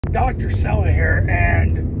Dr. Sella here,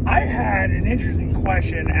 and I had an interesting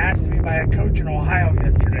question asked to me by a coach in Ohio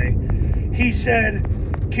yesterday. He said,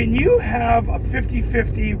 can you have a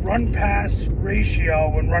 50-50 run-pass ratio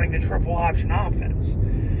when running the triple option offense?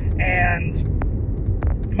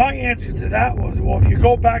 And my answer to that was, well, if you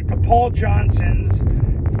go back to Paul Johnson's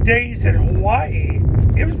days at Hawaii,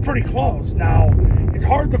 it was pretty close. Now, it's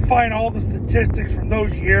hard to find all the statistics from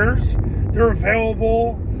those years. They're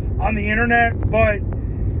available on the internet, but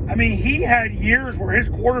I mean, he had years where his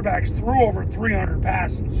quarterbacks threw over 300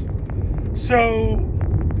 passes. So,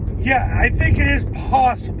 yeah, I think it is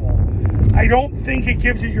possible. I don't think it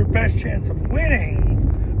gives you your best chance of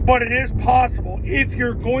winning, but it is possible. If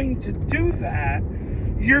you're going to do that,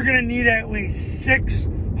 you're going to need at least 6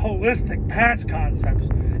 holistic pass concepts.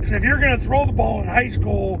 Because if you're going to throw the ball in high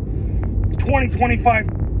school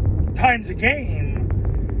 20-25 times a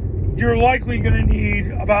game, you're likely going to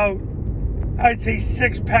need about, I'd say,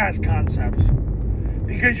 6 pass concepts,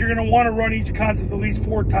 because you're going to want to run each concept at least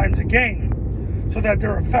 4 times a game so that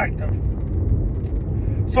they're effective.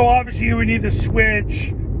 So obviously you would need the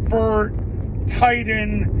switch, vert,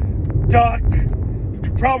 tighten, duck.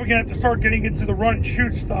 You're probably going to have to start getting into the run and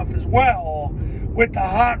shoot stuff as well with the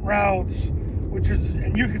hot routes, which is,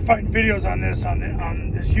 and you can find videos on this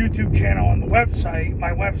on this YouTube channel on the website,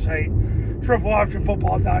 my website,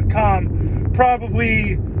 tripleoptionfootball.com.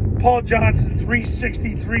 Probably Paul Johnson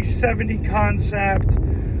 360, 370 concept,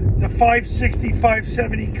 the 560,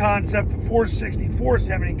 570 concept, the 460,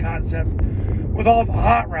 470 concept, with all the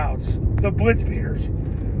hot routes, the blitz beaters.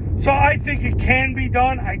 So I think it can be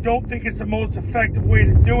done. I don't think it's the most effective way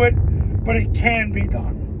to do it, but it can be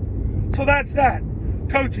done. So that's that.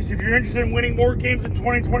 Coaches, if you're interested in winning more games in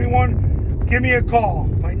 2021, give me a call.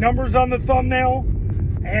 My number's on the thumbnail,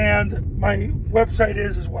 and my website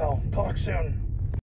is as well. Talk soon.